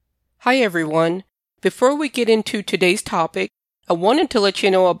Hi everyone. Before we get into today's topic, I wanted to let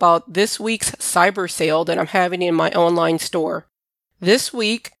you know about this week's cyber sale that I'm having in my online store. This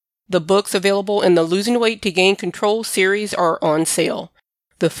week, the books available in the Losing Weight to Gain Control series are on sale.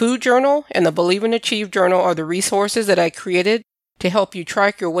 The Food Journal and the Believe and Achieve Journal are the resources that I created to help you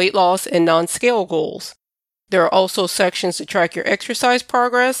track your weight loss and non-scale goals. There are also sections to track your exercise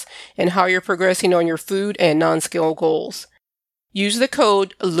progress and how you're progressing on your food and non-scale goals. Use the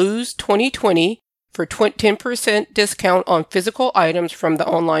code LOSE2020 for 10% discount on physical items from the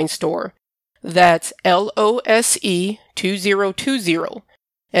online store. That's LOSE2020.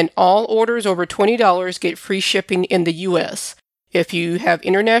 And all orders over $20 get free shipping in the U.S. If you have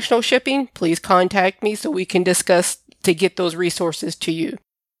international shipping, please contact me so we can discuss to get those resources to you.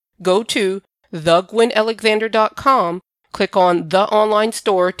 Go to thegwenalexander.com. Click on the online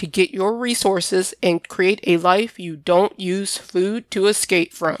store to get your resources and create a life you don't use food to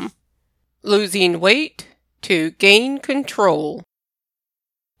escape from. Losing weight to gain control.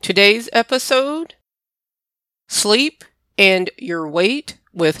 Today's episode, Sleep and Your Weight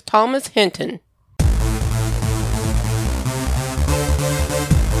with Thomas Hinton.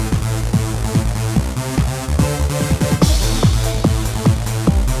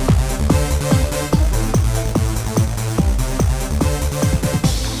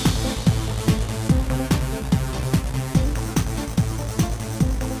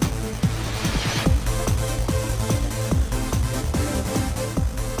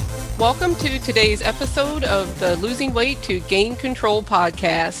 Welcome to today's episode of the Losing Weight to Gain Control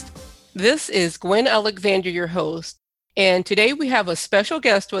podcast. This is Gwen Alexander, your host, and today we have a special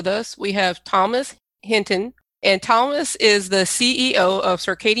guest with us. We have Thomas Hinton, and Thomas is the CEO of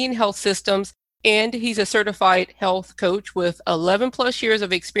Circadian Health Systems, and he's a certified health coach with 11 plus years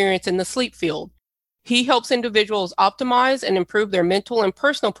of experience in the sleep field. He helps individuals optimize and improve their mental and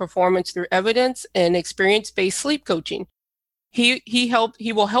personal performance through evidence and experience-based sleep coaching. He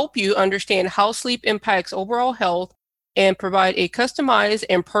will help you understand how sleep impacts overall health and provide a customized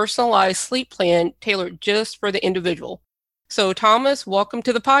and personalized sleep plan tailored just for the individual. So, Thomas, welcome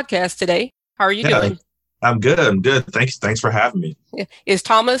to the podcast today. How are you doing? I'm good. Thanks for having me. Is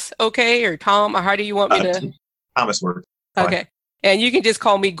Thomas okay, or Tom, or how do you want me to? Thomas works. Okay. And you can just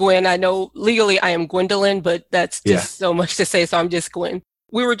call me Gwen. I know legally I am Gwendolyn, but that's just so much to say, so I'm just Gwen.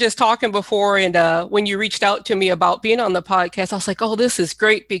 We were just talking before, and when you reached out to me about being on the podcast, I was like, oh, this is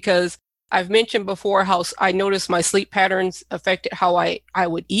great, because I've mentioned before how I noticed my sleep patterns affected how I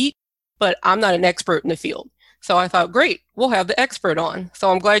would eat, but I'm not an expert in the field. So I thought, great, we'll have the expert on. So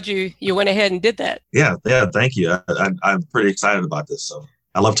I'm glad you went ahead and did that. Yeah, thank you. I'm pretty excited about this, so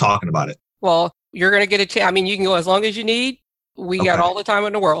I love talking about it. Well, you're going to get a chance. I mean, you can go as long as you need. We got all the time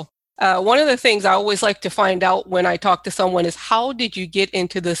in the world. One of the things I always like to find out when I talk to someone is, how did you get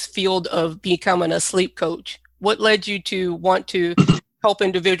into this field of becoming a sleep coach? What led you to want to help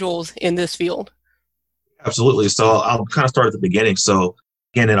individuals in this field? Absolutely. So I'll kind of start at the beginning. So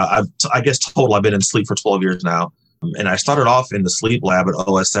again, I guess total, I've been in sleep for 12 years now. And I started off in the sleep lab at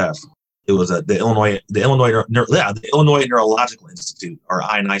OSF. It was the Illinois Neurological Institute, or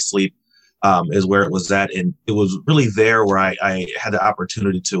I&I Sleep. Is where it was at. And it was really there where I had the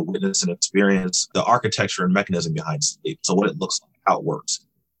opportunity to witness and experience the architecture and mechanism behind sleep. So what it looks like, how it works,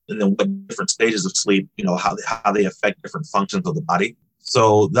 and then what different stages of sleep, how they affect different functions of the body.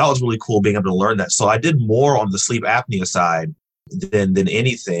 So that was really cool being able to learn that. So I did more on the sleep apnea side than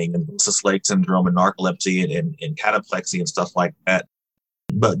anything, and Lake syndrome and narcolepsy and cataplexy and stuff like that.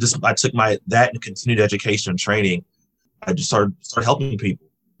 But I took that and continued education and training. I just started helping people.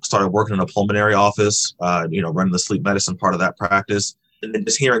 Started working in a pulmonary office, running the sleep medicine part of that practice. And then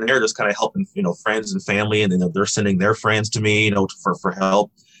just here and there, just kind of helping, friends and family. And then they're sending their friends to me, for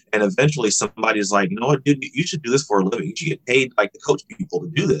help. And eventually somebody's like, you know what, dude, you should do this for a living. You should get paid to coach people to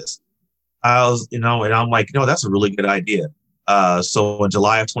do this. And I'm like, that's a really good idea. So in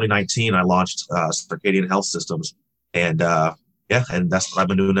July of 2019, I launched Circadian Health Systems. And and that's what I've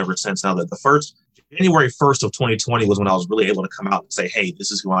been doing ever since. Now, January 1st of 2020 was when I was really able to come out and say, hey,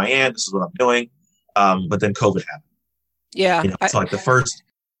 this is who I am. This is what I'm doing. But then COVID happened. Yeah. So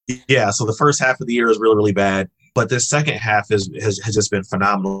the first half of the year is really, really bad. But this second half has just been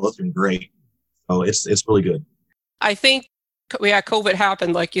phenomenal. It's been great. So it's really good. I think, COVID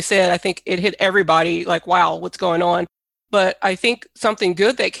happened. Like you said, I think it hit everybody like, wow, what's going on? But I think something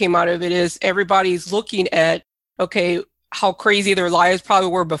good that came out of it is everybody's looking at, okay, how crazy their lives probably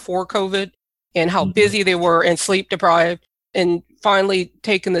were before COVID, and how busy they were and sleep deprived, and finally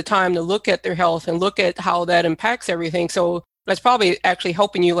taking the time to look at their health and look at how that impacts everything. So that's probably actually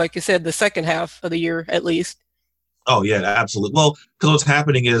helping you, like you said, the second half of the year at least. Oh yeah, absolutely. Well, because what's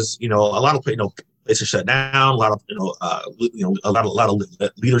happening is, a lot of places shut down. A lot of a lot of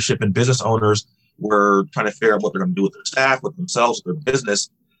leadership and business owners were trying to figure out what they're going to do with their staff, with themselves, with their business.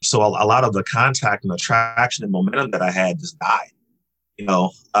 So a lot of the contact and the traction and momentum that I had just died.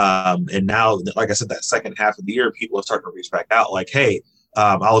 And now, like I said, that second half of the year, people are starting to reach back out, like, hey.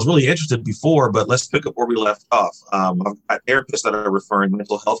 I was really interested before, but let's pick up where we left off. I've got therapists that are referring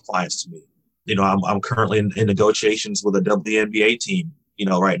mental health clients to me. I'm currently in negotiations with a WNBA team,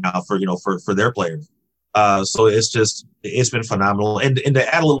 right now for their players. So it's been phenomenal. And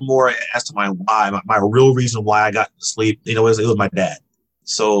to add a little more as to my why, my real reason why I got to sleep, it was my dad.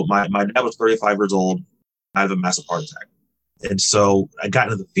 So my dad was 35 years old. I have a massive heart attack. And so I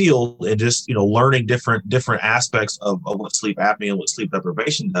got into the field and just, learning different aspects of what sleep apnea and what sleep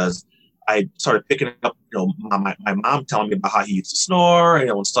deprivation does. I started picking up, my mom telling me about how he used to snore,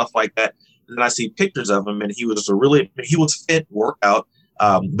 and stuff like that. And then I see pictures of him, and he was he was fit, workout,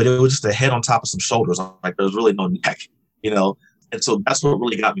 but it was just a head on top of some shoulders. Like there was really no neck, And so that's what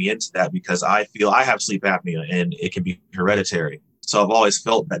really got me into that, because I feel I have sleep apnea and it can be hereditary. So I've always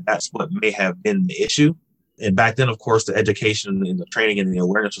felt that that's what may have been the issue. And back then, of course, the education and the training and the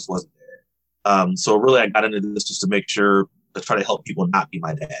awareness just wasn't there. So really, I got into this just to make sure to try to help people not be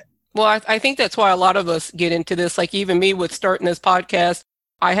my dad. Well, I think that's why a lot of us get into this. Like even me with starting this podcast,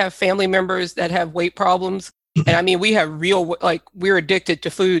 I have family members that have weight problems. And I mean, we have we're addicted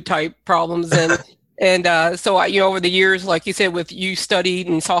to food type problems. And so over the years, like you said, with you studied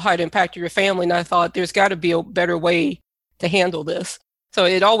and saw how it impacted your family. And I thought there's got to be a better way to handle this. So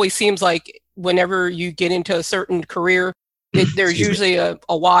it always seems like whenever you get into a certain career, there's usually a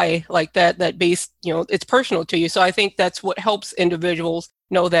why like that based, it's personal to you. So I think that's what helps individuals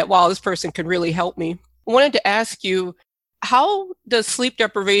know that, wow, this person could really help me. I wanted to ask you, how does sleep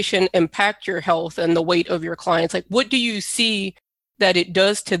deprivation impact your health and the weight of your clients? Like, what do you see that it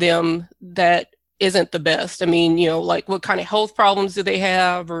does to them that isn't the best? I mean, like what kind of health problems do they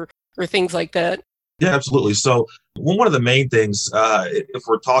have or things like that? Yeah, absolutely. So one of the main things, if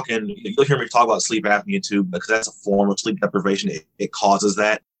we're talking, you'll hear me talk about sleep apnea too, because that's a form of sleep deprivation. It causes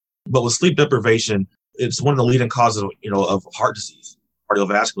that. But with sleep deprivation, it's one of the leading causes, of heart disease,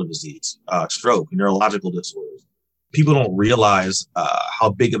 cardiovascular disease, stroke, neurological disorders. People don't realize how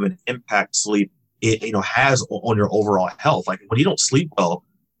big of an impact sleep has on your overall health. Like when you don't sleep well,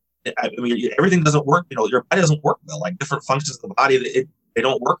 I mean, everything doesn't work. Your body doesn't work well. Like different functions of the body, they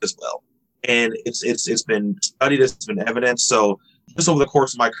don't work as well. And it's been studied, it's been evidenced. So just over the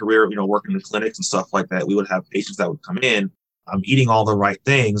course of my career, working in clinics and stuff like that, we would have patients that would come in, I'm eating all the right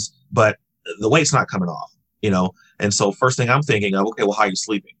things, but the weight's not coming off, And so first thing I'm thinking of, okay, well, how are you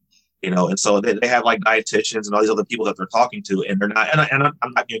sleeping? And so they have like dietitians and all these other people that they're talking to, and they're not, and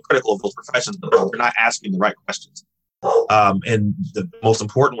I'm not being critical of those professions, but they're not asking the right questions. And the most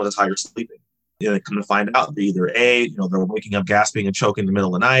important one is how you're sleeping. Come to find out, they're either they're waking up gasping and choking in the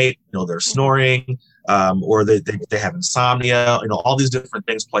middle of the night, they're snoring, or they have insomnia, all these different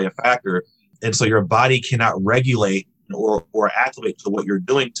things play a factor. And so your body cannot regulate or acclimate to what you're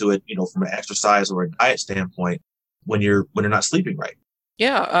doing to it, from an exercise or a diet standpoint when you're not sleeping right.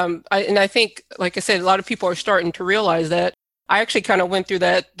 Yeah. I think, like I said, a lot of people are starting to realize that. I actually kind of went through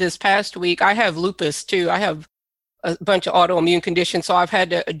that this past week. I have lupus too. I have a bunch of autoimmune conditions. So I've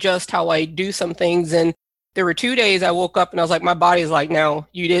had to adjust how I do some things. And there were 2 days I woke up and I was like, my body's like, no,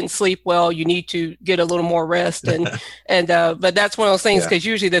 you didn't sleep well. You need to get a little more rest. But that's one of those things, because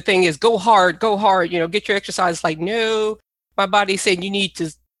usually the thing is go hard, get your exercise. Like, no, my body's saying you need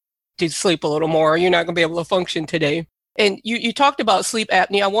to sleep a little more. Or you're not going to be able to function today. And you talked about sleep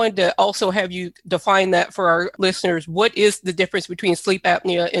apnea. I wanted to also have you define that for our listeners. What is the difference between sleep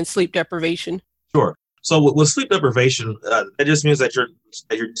apnea and sleep deprivation? Sure. So with sleep deprivation, that just means that you're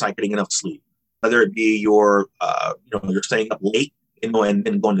just not getting enough sleep. Whether it be you're staying up late, and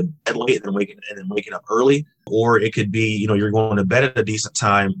then going to bed late, and then waking up early, or it could be you're going to bed at a decent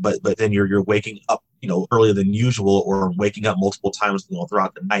time, but then you're waking up earlier than usual, or waking up multiple times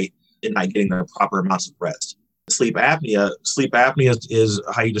throughout the night and not getting the proper amounts of rest. Sleep apnea is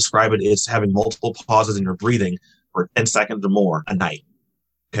how you describe it. It's having multiple pauses in your breathing for 10 seconds or more a night.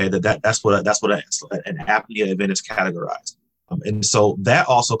 Okay, that's what an apnea event is categorized, and so that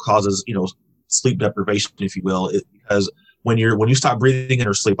also causes sleep deprivation, if you will, because when you stop breathing in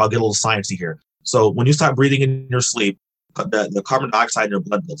your sleep, I'll get a little sciencey here. So when you stop breathing in your sleep, the carbon dioxide in your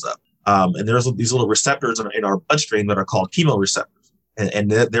blood builds up, and there's these little receptors in our bloodstream that are called chemoreceptors, and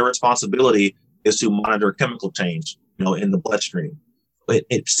their responsibility is to monitor chemical change, in the bloodstream.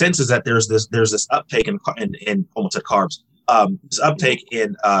 It senses that there's this uptake in almost carbs. This uptake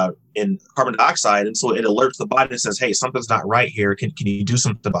in in carbon dioxide. And so it alerts the body and says, hey, something's not right here. Can you do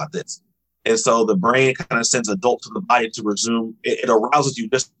something about this? And so the brain kind of sends a jolt to the body to resume. It arouses you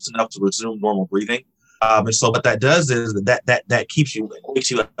just enough to resume normal breathing. And so what that does is that keeps you, wakes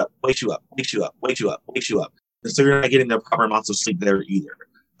you up, wakes you up, wakes you up, wakes you up, wakes you up. And so you're not getting the proper amounts of sleep there either.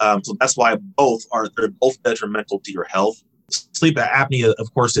 So that's why they're both detrimental to your health. Sleep apnea,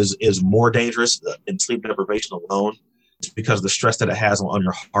 of course, is more dangerous than sleep deprivation alone. It's because of the stress that it has on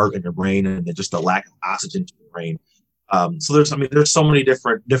your heart and your brain, and just the lack of oxygen to the brain. So there's so many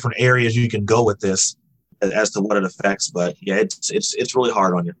different areas you can go with this as to what it affects. But yeah, it's really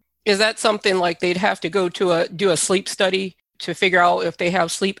hard on you. Is that something like they'd have to go to do a sleep study to figure out if they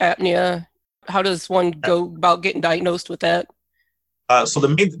have sleep apnea? How does one go about getting diagnosed with that? So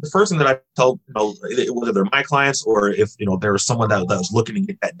the first thing that I tell, whether they're my clients or if there was someone that was looking to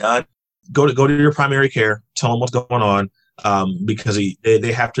get that done, go to your primary care, tell them what's going on, because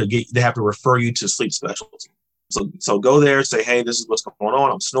they have to refer you to sleep specialists. So go there, say, hey, this is what's going on.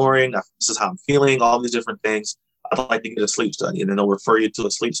 I'm snoring. This is how I'm feeling. All these different things. I'd like to get a sleep study, and then they'll refer you to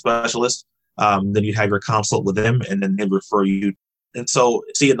a sleep specialist. Then you have your consult with them, and then they refer you. And so,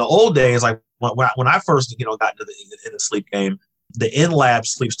 see, in the old days, like when I first got into the sleep game, the in-lab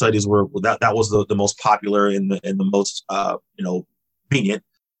sleep studies were that was the most popular and the most convenient.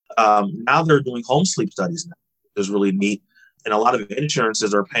 Now they're doing home sleep studies now. It's really neat, and a lot of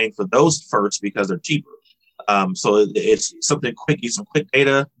insurances are paying for those first because they're cheaper. So it's something quick, get some quick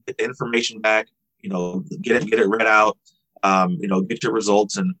data, get the information back, get it read out, get your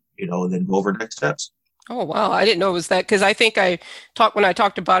results, and then go over next steps. Oh, wow. I didn't know it was that, because I think when I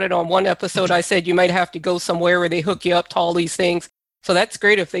talked about it on one episode, I said you might have to go somewhere where they hook you up to all these things. So that's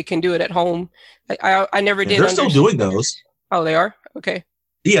great if they can do it at home. I never did. They're still doing those. Oh, they are? Okay.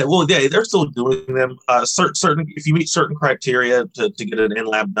 Yeah, well, yeah, they're still doing them. Certain if you meet certain criteria to get an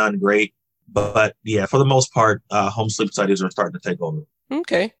in-lab done, great. But yeah, for the most part, home sleep studies are starting to take over.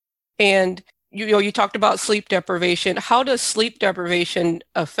 Okay. And you talked about sleep deprivation. How does sleep deprivation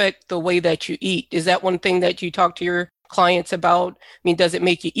affect the way that you eat? Is that one thing that you talk to your clients about? I mean, does it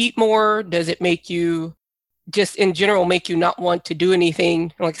make you eat more? Does it make you just in general make you not want to do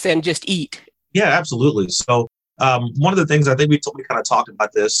anything, like I said, and just eat? Yeah, absolutely. So one of the things I think we kind of talked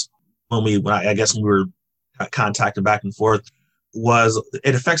about this when we were contacted back and forth was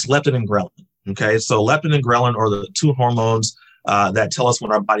it affects leptin and ghrelin. Okay, so leptin and ghrelin are the two hormones that tell us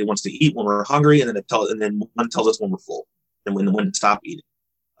when our body wants to eat, when we're hungry, and then one tells us when we're full and when to stop eating.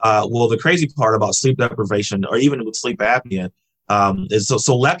 Well, the crazy part about sleep deprivation, or even with sleep apnea, is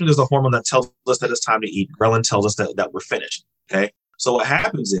so leptin is the hormone that tells us that it's time to eat. Ghrelin tells us that we're finished. Okay, so what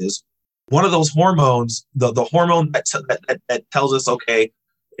happens is one of those hormones, the hormone that tells us, okay,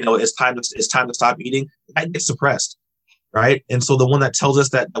 it's time to stop eating, that gets suppressed, right? And so the one that tells us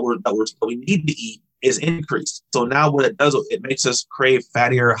that we need to eat is increased. So now what it does, it makes us crave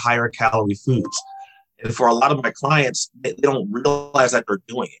fattier, higher calorie foods. And for a lot of my clients, they don't realize that they're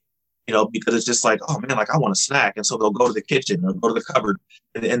doing it, because it's just like, oh man, like I want a snack. And so they'll go to the kitchen or go to the cupboard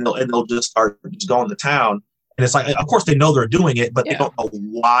and they'll just start going to town. And it's like, of course they know they're doing it, but they don't know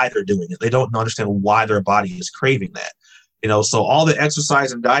why they're doing it. They don't understand why their body is craving that. So all the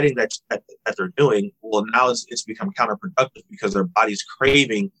exercise and dieting that they're doing, well, now it's become counterproductive because their body's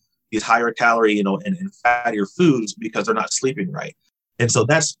craving these higher calorie, and fattier foods because they're not sleeping right. And so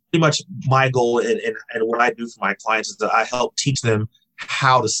that's pretty much my goal. And what I do for my clients is that I help teach them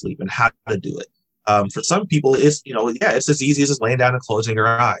how to sleep and how to do it. For some people, it's as easy as just laying down and closing your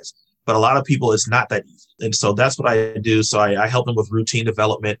eyes. But a lot of people, it's not that easy. And so that's what I do. So I help them with routine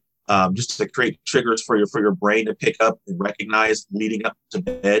development, just to create triggers for your brain to pick up and recognize leading up to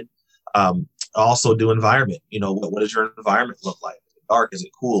bed. Also do environment. What does your environment look like? Is it dark? Is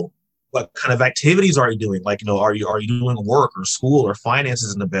it cool? What kind of activities are you doing? Like, are you doing work or school or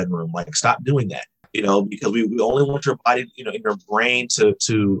finances in the bedroom? Like, stop doing that, because we only want your body, in your brain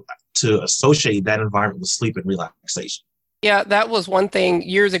to associate that environment with sleep and relaxation. Yeah, that was one thing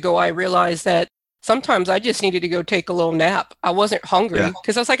years ago. I realized that sometimes I just needed to go take a little nap. I wasn't hungry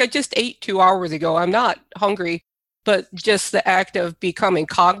because I was like, I just ate 2 hours ago. I'm not hungry, but just the act of becoming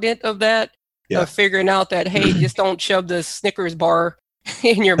cognizant of that, of figuring out that, hey, just don't shove the Snickers bar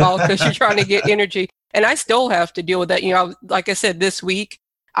in your mouth because you're trying to get energy. And I still have to deal with that. Like I said, this week,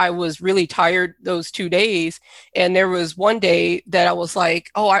 I was really tired those 2 days. And there was one day that I was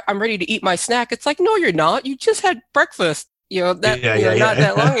like, oh, I'm ready to eat my snack. It's like, no, you're not. You just had breakfast, not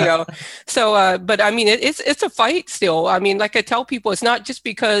that long ago. So, but I mean, it's a fight still. I mean, like I tell people, it's not just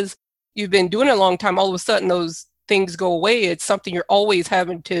because you've been doing it a long time, all of a sudden those things go away. It's something you're always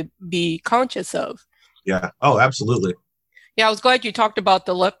having to be conscious of. Yeah. Oh, absolutely. Yeah, I was glad you talked about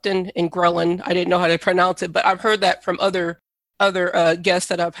the leptin and ghrelin. I didn't know how to pronounce it, but I've heard that from other guests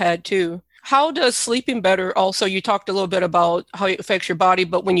that I've had too. How does sleeping better also, you talked a little bit about how it affects your body,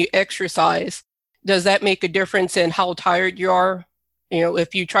 but when you exercise, does that make a difference in how tired you are?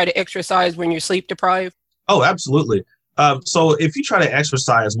 If you try to exercise when you're sleep deprived? Oh, absolutely. So if you try to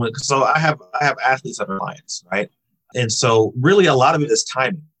exercise, so I have athletes that are clients, right? And so really a lot of it is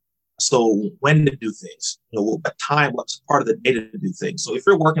timing. So when to do things, what time, what's part of the day to do things. So if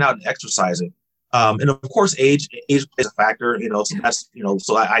you're working out and exercising, and of course age plays a factor, so that's,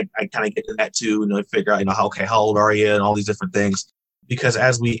 so I kind of get to that too, figure out, how old are you and all these different things, because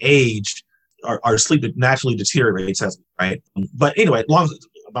as we age, our sleep naturally deteriorates right. But anyway, long as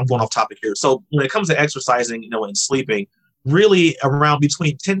I'm going off topic here. So when it comes to exercising, and sleeping, really around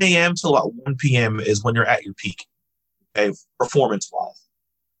between 10 a.m. to about 1 p.m. is when you're at your peak, okay, performance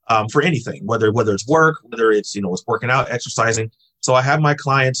wise. For anything, whether it's work, whether it's, it's working out, exercising. So I have my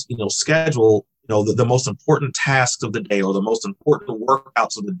clients, schedule, the most important tasks of the day or the most important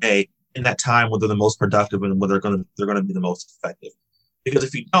workouts of the day in that time where they're the most productive and where they're going to be the most effective. Because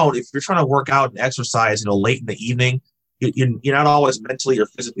if you're trying to work out and exercise, late in the evening, you're not always mentally or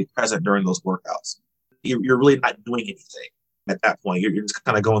physically present during those workouts. You're really not doing anything at that point. You're just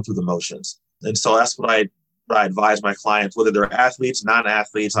kind of going through the motions. And so that's what I advise my clients, whether they're athletes,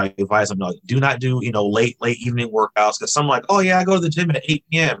 non-athletes. I advise them, no, do not do, late evening workouts. Because some like, oh yeah, I go to the gym at 8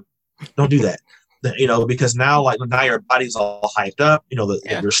 p.m. Don't do that. Because now your body's all hyped up.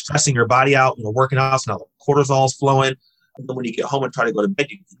 You're stressing your body out. Working out, so now the cortisol's flowing. And then when you get home and try to go to bed,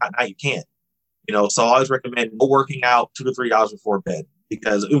 now you can't. So I always recommend working out 2 to 3 hours before bed,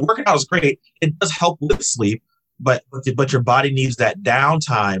 because working out is great. It does help with sleep, but your body needs that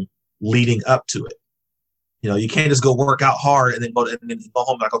downtime leading up to it. You can't just go work out hard and then go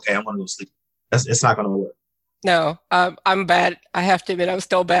home like, okay, I'm going to go sleep. It's not going to work. No, I'm bad. I have to admit, I'm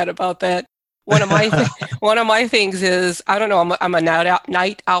still bad about that. One of my things is, I don't know, I'm a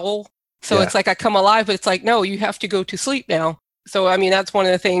night owl. So It's like I come alive, but it's like, no, you have to go to sleep now. So, I mean, that's one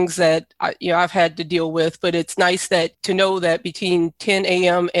of the things that I've had to deal with, but it's nice to know that between 10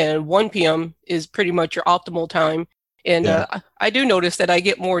 a.m. and 1 p.m. is pretty much your optimal time. And I do notice that I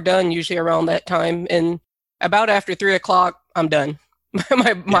get more done usually around that time. And about after 3 o'clock, I'm done.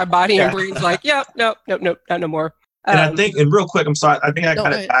 my body and brain's like, yeah, nope, not no more. And I think, and real quick, I'm sorry, I think I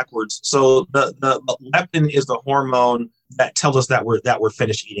got it backwards. So the leptin is the hormone that tells us that we're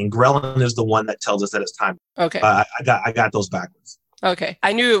finished eating. Ghrelin is the one that tells us that it's time. Okay. I got those backwards. Okay.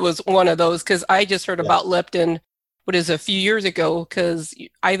 I knew it was one of those because I just heard about leptin, a few years ago, because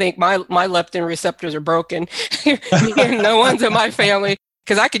I think my leptin receptors are broken. And no one's in my family,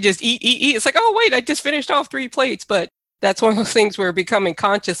 because I could just eat. It's like, oh, wait, I just finished off 3 plates. But that's one of those things where becoming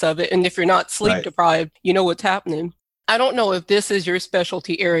conscious of it. And if you're not sleep deprived, you know what's happening. I don't know if this is your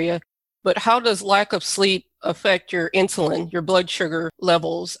specialty area, but how does lack of sleep affect your insulin, your blood sugar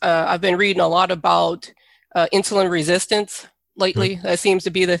levels? I've been reading a lot about insulin resistance lately. Mm-hmm. That seems to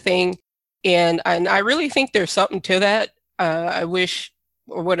be the thing. And I really think there's something to that. I wish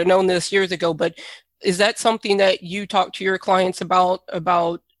I would have known this years ago, but is that something that you talk to your clients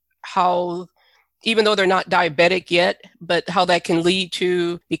about how, even though they're not diabetic yet, but how that can lead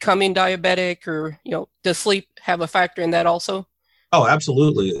to becoming diabetic, or, does sleep have a factor in that also? Oh,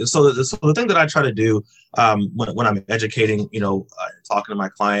 absolutely. So the thing that I try to do when I'm educating, talking to my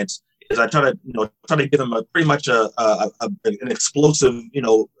clients, is I try to give them pretty much an explosive,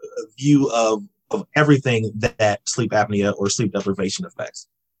 view of everything that sleep apnea or sleep deprivation affects.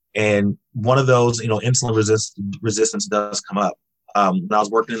 And one of those, insulin resistance does come up. When I was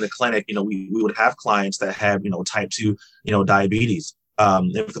working in the clinic, we would have clients that have, type 2, diabetes.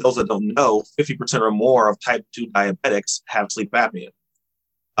 And for those that don't know, 50% or more of type 2 diabetics have sleep apnea.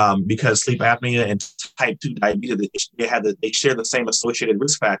 Because sleep apnea and type 2 diabetes, they share the same associated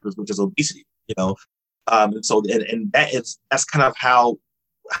risk factors, which is obesity, and so that's kind of how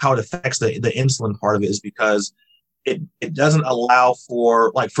it affects the insulin part of it, is because it doesn't allow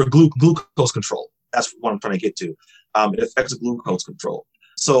for glucose control. That's what I'm trying to get to. It affects the glucose control.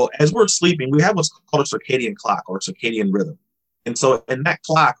 So as we're sleeping, we have what's called a circadian clock or circadian rhythm. And so, and that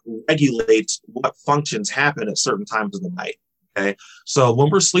clock regulates what functions happen at certain times of the night. Okay. So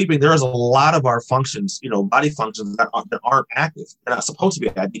when we're sleeping, there's a lot of our functions, body functions that aren't active. They're not supposed to be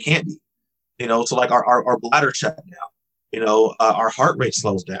active. They can't be, so like our bladder shut down, our heart rate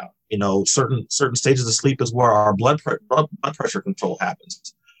slows down, certain stages of sleep is where our blood pressure control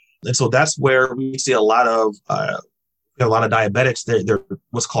happens. And so that's where we see a lot of diabetics. They're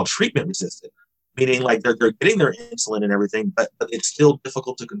what's called treatment resistant, meaning like they're getting their insulin and everything, but it's still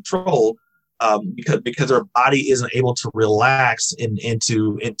difficult to control because their body isn't able to relax and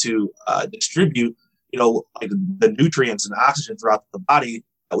to distribute, like the nutrients and oxygen throughout the body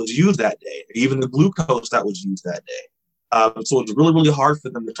that was used that day, even the glucose that was used that day. So it's really, really hard for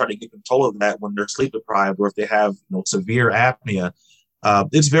them to try to get control of that when they're sleep deprived or if they have severe apnea.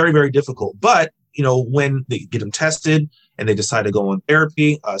 It's very, very difficult. But when they get them tested and they decide to go on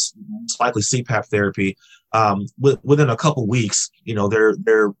therapy, most likely CPAP therapy, within a couple weeks, they're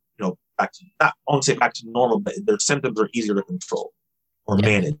back to, not I won't say back to normal, but their symptoms are easier to control or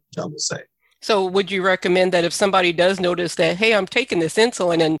manage, I would say. So would you recommend that if somebody does notice that, hey, I'm taking this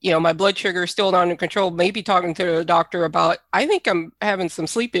insulin and, my blood sugar is still not under control, maybe talking to the doctor about, I think I'm having some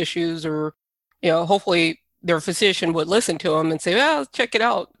sleep issues, or, hopefully their physician would listen to them and say, well, check it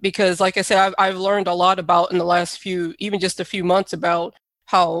out. Because like I said, I've learned a lot about in the last even just a few months about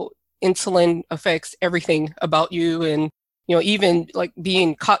how insulin affects everything about you. And, even like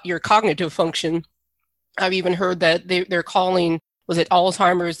your cognitive function. I've even heard that they're calling, was it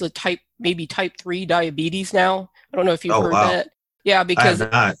Alzheimer's, the type 3 diabetes now? I don't know if you've heard that. Yeah, because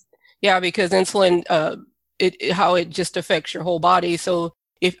insulin, how it just affects your whole body. So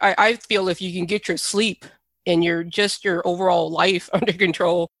if I feel if you can get your sleep and your overall life under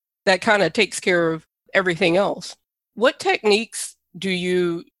control, that kind of takes care of everything else. What techniques do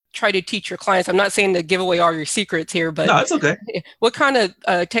you try to teach your clients? I'm not saying to give away all your secrets here, but no, it's okay. What kind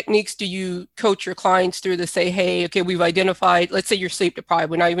of techniques do you coach your clients through to say, hey, okay, we've identified, let's say you're sleep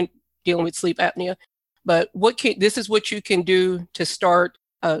deprived. We're not even dealing with sleep apnea, but this is what you can do to start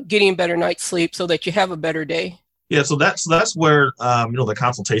getting better night's sleep so that you have a better day. Yeah, so that's where the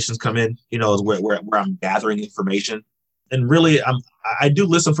consultations come in. Is where I'm gathering information, and really I do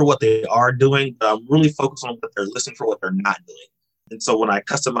listen for what they are doing, but I'm really focused on what they're listening for, what they're not doing. And so when I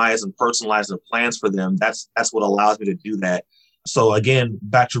customize and personalize the plans for them, that's what allows me to do that. So again,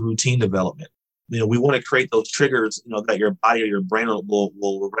 back to routine development. We want to create those triggers, that your body or your brain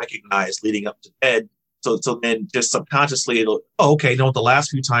will recognize leading up to bed. So then just subconsciously okay, the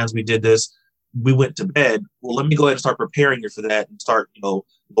last few times we did this, we went to bed. Well, let me go ahead and start preparing you for that and start,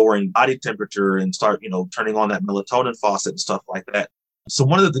 lowering body temperature and start, turning on that melatonin faucet and stuff like that. So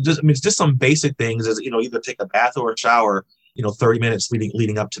one of just some basic things is, either take a bath or a shower, 30 minutes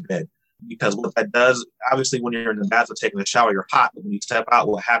leading up to bed. Because what that does, obviously, when you're in the bath or taking a shower, you're hot. But when you step out,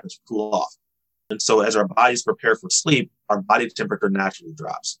 what happens? You cool off. And so as our bodies prepare for sleep, our body temperature naturally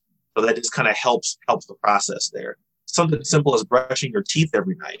drops. So that just kind of helps the process there. Something as simple as brushing your teeth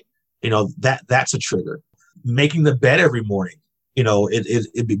every night, that's a trigger. Making the bed every morning,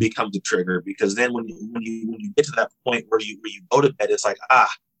 it becomes a trigger, because then when you get to that point where you go to bed, it's like,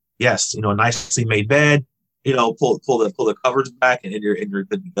 yes, nicely made bed. Pull the covers back and you're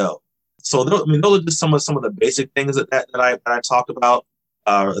good to go. So those are just some of the basic things that I talk about,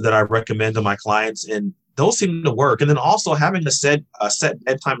 that I recommend to my clients, and those seem to work. And then also having a set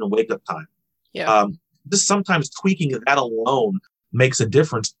bedtime and wake up time. Yeah. Just sometimes tweaking that alone makes a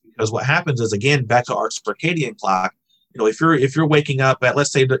difference, because what happens is, again, back to our circadian clock. If you're waking up at,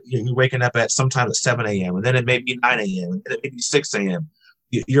 let's say that you're waking up at sometime at 7 a.m. and then it may be 9 a.m. and then it may be 6 a.m.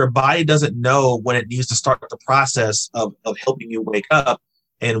 Your body doesn't know when it needs to start the process of helping you wake up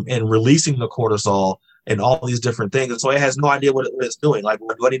and releasing the cortisol and all these different things. And so it has no idea what it's doing. Like,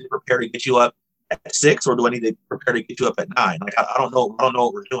 do I need to prepare to get you up at 6, or do I need to prepare to get you up at 9? Like, I don't know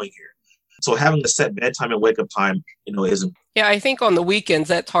what we're doing here. So having a set bedtime and wake up time, is important. Yeah, I think on the weekends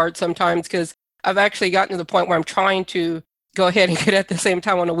that's hard sometimes, because I've actually gotten to the point where I'm trying to go ahead and get at the same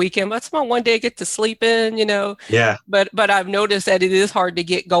time on the weekend. That's my one day I get to sleep in, Yeah. But I've noticed that it is hard to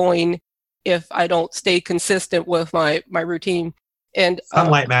get going if I don't stay consistent with my routine. And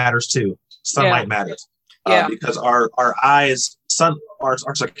sunlight matters too. Sunlight matters. Because our eyes, our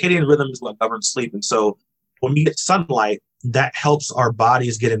circadian rhythm is what governs sleep. And so when we get sunlight, that helps our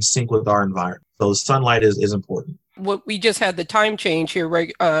bodies get in sync with our environment. So sunlight is important. We just had the time change here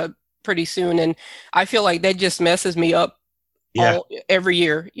pretty soon, and I feel like that just messes me up. Every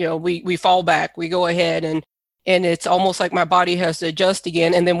year. We fall back, we go ahead, and it's almost like my body has to adjust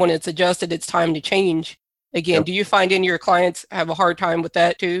again. And then when it's adjusted, it's time to change again. Yep. Do you find any of your clients have a hard time with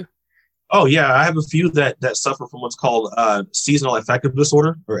that too? Oh yeah, I have a few that suffer from what's called seasonal affective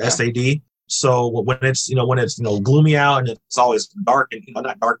disorder, or SAD. So when it's gloomy out and it's always dark and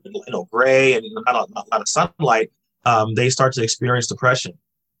not dark, but gray and not a lot of sunlight, they start to experience depression.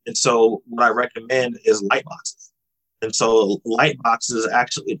 And so what I recommend is light boxes. And so light boxes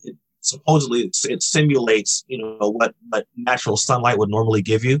actually, supposedly it simulates, what natural sunlight would normally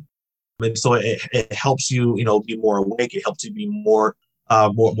give you. And so it helps you, be more awake. It helps you be more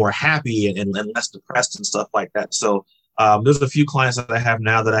happy and less depressed and stuff like that. So There's a few clients that I have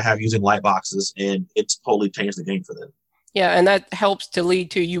now that I have using light boxes, and it's totally changed the game for them. Yeah, and that helps to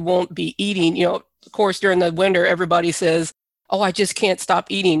lead to you won't be eating. Of course, during the winter, everybody says, "Oh, I just can't stop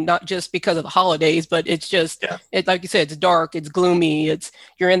eating," not just because of the holidays, but it's just, like you said, it's dark, it's gloomy,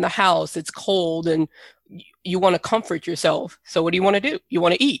 you're in the house, it's cold, and you want to comfort yourself. So what do you want to do? You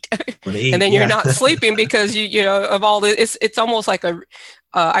want to eat, and then you're not sleeping because of all this. It's almost like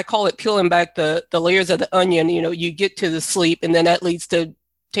I call it peeling back the layers of the onion. You get to the sleep, and then that leads to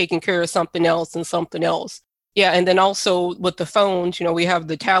taking care of something else and something else. Yeah, and then also with the phones, we have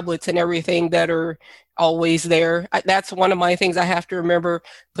the tablets and everything that are always there. That's one of my things I have to remember.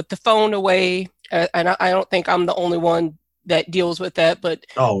 Put the phone away. And I don't think I'm the only one that deals with that. But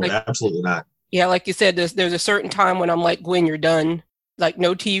absolutely not. Yeah, like you said, there's a certain time when I'm like, Gwen, you're done. Like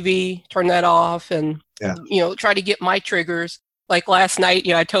no TV, turn that off, and try to get my triggers. Like last night,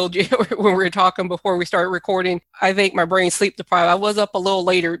 I told you when we were talking before we started recording, I think my brain's sleep deprived. I was up a little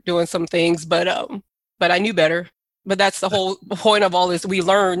later doing some things, but I knew better. But that's the whole point of all this. We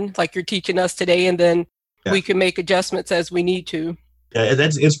learn, like you're teaching us today, and then we can make adjustments as we need to. Yeah,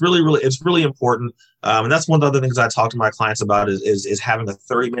 it's really important. And that's one of the other things I talk to my clients about is having a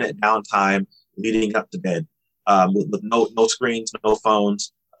 30-minute downtime leading up to bed, with no screens, no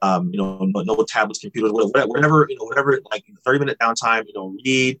phones, no tablets, computers, whatever, like 30-minute downtime.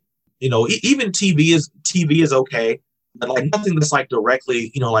 Read. Even TV is okay. But like nothing that's like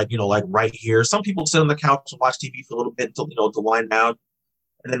directly, like right here. Some people sit on the couch and watch TV for a little bit until, to wind down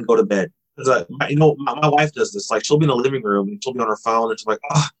and then go to bed. Because, my wife does this. Like she'll be in the living room and she'll be on her phone and she's like,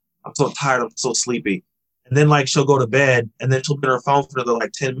 oh, I'm so tired. I'm so sleepy. And then like she'll go to bed and then she'll be on her phone for another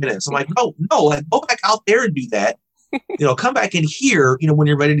like 10 minutes. I'm like, no, like go back out there and do that. Come back in here, when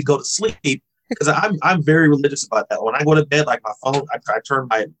you're ready to go to sleep. Because I'm very religious about that. When I go to bed, like my phone, I turn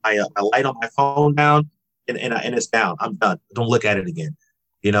my light on my phone down. And it's down. I'm done. Don't look at it again.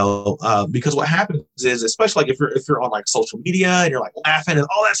 Because what happens is, especially like if you're on like social media and you're like laughing and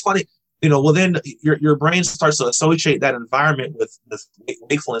that's funny, well then your brain starts to associate that environment with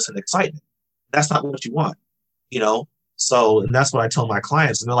wakefulness and excitement. That's not what you want. So and that's what I tell my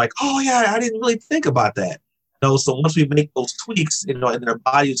clients, and they're like, oh yeah, I didn't really think about that. So once we make those tweaks, and their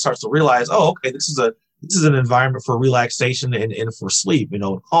body starts to realize, oh okay, this is an environment for relaxation and for sleep,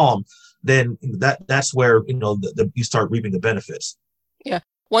 calm. Then that's where you start reaping the benefits. Yeah.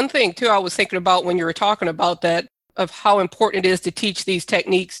 One thing too, I was thinking about when you were talking about that, of how important it is to teach these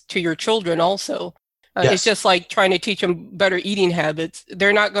techniques to your children also. It's just like trying to teach them better eating habits.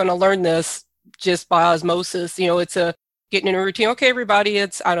 They're not going to learn this just by osmosis. It's getting in a routine. Okay, everybody,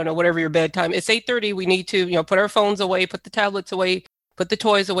 it's, I don't know, whatever your bedtime. It's 8:30. We need to, put our phones away, put the tablets away, put the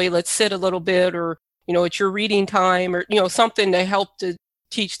toys away. Let's sit a little bit, or, it's your reading time, or, something to help to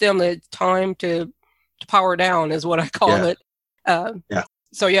teach them the time to power down is what I call it.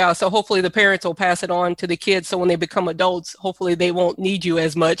 So hopefully the parents will pass it on to the kids. So when they become adults, hopefully they won't need you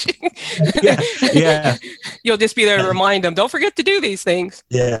as much. You'll just be there to remind them, don't forget to do these things.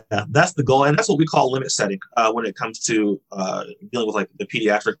 Yeah, that's the goal. And that's what we call limit setting when it comes to dealing with like the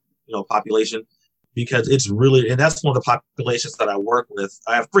pediatric, population, because it's really, and that's one of the populations that I work with.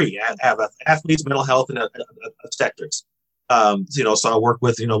 I have three. I have athletes, mental health, and obstetrics. So I work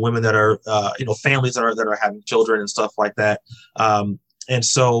with, women that are, families that are having children and stuff like that. And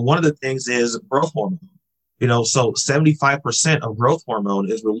so one of the things is growth hormone, so 75% of growth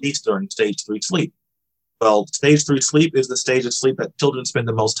hormone is released during stage 3 sleep. Well, stage 3 sleep is the stage of sleep that children spend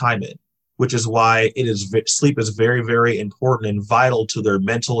the most time in, which is why sleep is very, very important and vital to their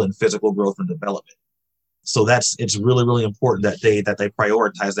mental and physical growth and development. So it's really, really important that they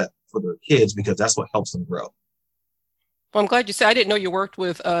prioritize that for their kids, because that's what helps them grow. Well, I'm glad you said. I didn't know you worked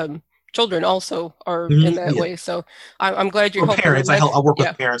with children also, or in that way. So I'm glad you're helping parents. I work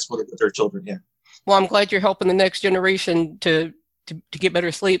with parents with their children. Yeah. Well, I'm glad you're helping the next generation to get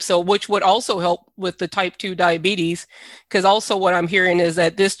better sleep. So, which would also help with the type 2 diabetes, because also what I'm hearing is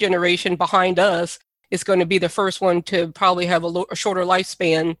that this generation behind us is going to be the first one to probably have a shorter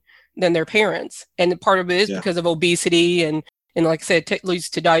lifespan than their parents, and part of it is because of obesity and like I said, leads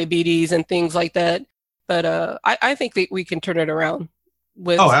to diabetes and things like that. But I think that we can turn it around.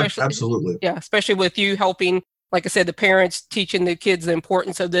 Absolutely. Yeah, especially with you helping, like I said, the parents teaching the kids the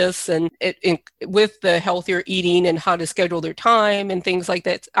importance of this, and with the healthier eating and how to schedule their time and things like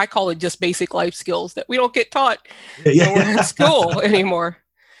that. I call it just basic life skills that we don't get taught when we're in school anymore.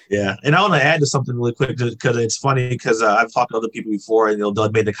 Yeah, and I want to add to something really quick, because it's funny, because I've talked to other people before, and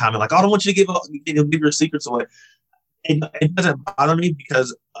they'll made the comment like, "Oh, I don't want you to give your secrets away." It doesn't bother me,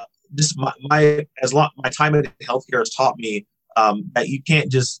 because just my time in healthcare has taught me that you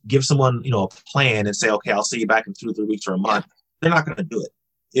can't just give someone, a plan and say, okay, I'll see you back in 2 to 3 weeks or a month. They're not going to do it.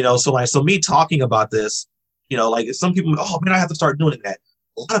 So me talking about this, like some people, oh man, I have to start doing that.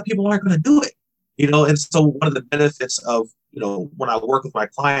 A lot of people aren't going to do it, and so one of the benefits of, when I work with my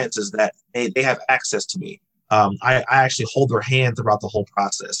clients is that they have access to me. I actually hold their hand throughout the whole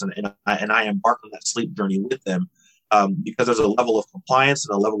process, and I embark on that sleep journey with them, because there's a level of compliance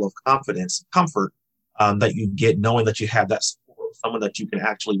and a level of confidence, comfort that you get knowing that you have that support, someone that you can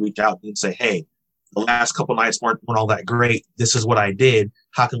actually reach out and say, hey, the last couple nights weren't all that great. This is what I did.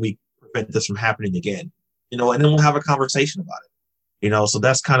 How can we prevent this from happening again? And then we'll have a conversation about it. So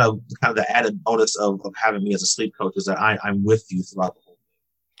that's kind of the added bonus of having me as a sleep coach, is that I'm with you throughout the whole thing.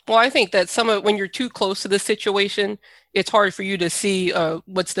 Well, I think that when you're too close to the situation, it's hard for you to see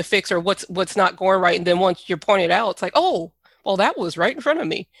what's the fix or what's not going right. And then once you're pointed out, it's like, oh, well, that was right in front of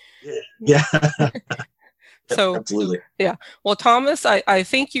me. Yeah. So, absolutely. Yeah. Well, Thomas, I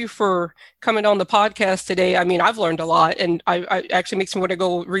thank you for coming on the podcast today. I mean, I've learned a lot, and I actually makes me want to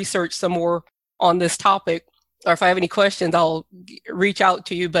go research some more on this topic. Or if I have any questions, I'll reach out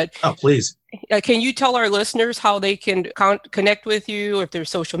to you. But please. Can you tell our listeners how they can connect with you, if there's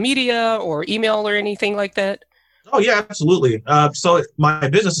social media or email or anything like that? Oh, yeah, absolutely. So my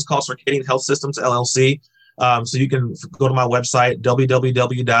business is called Circadian Health Systems, LLC. So you can go to my website,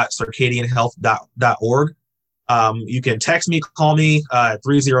 www.circadianhealth.org. You can text me, call me at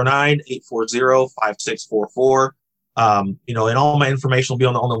 309-840-5644. And all my information will be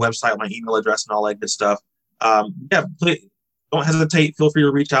on the website, my email address and all that good stuff. Please don't hesitate. Feel free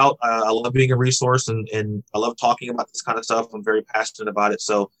to reach out. I love being a resource, and I love talking about this kind of stuff. I'm very passionate about it.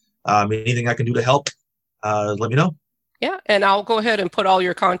 So anything I can do to help, let me know. Yeah, and I'll go ahead and put all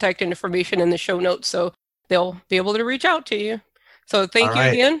your contact information in the show notes, so they'll be able to reach out to you. So thank you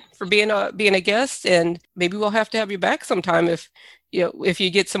again for being a guest, and maybe we'll have to have you back sometime if you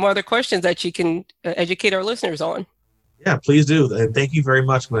get some other questions that you can educate our listeners on. Yeah, please do. And thank you very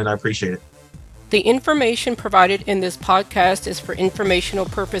much, Gwen. I appreciate it. The information provided in this podcast is for informational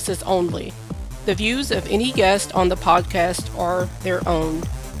purposes only. The views of any guest on the podcast are their own.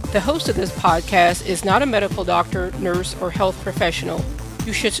 The host of this podcast is not a medical doctor, nurse, or health professional.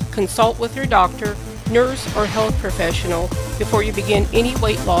 You should consult with your doctor, nurse, or health professional before you begin any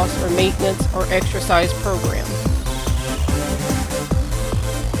weight loss or maintenance or exercise program.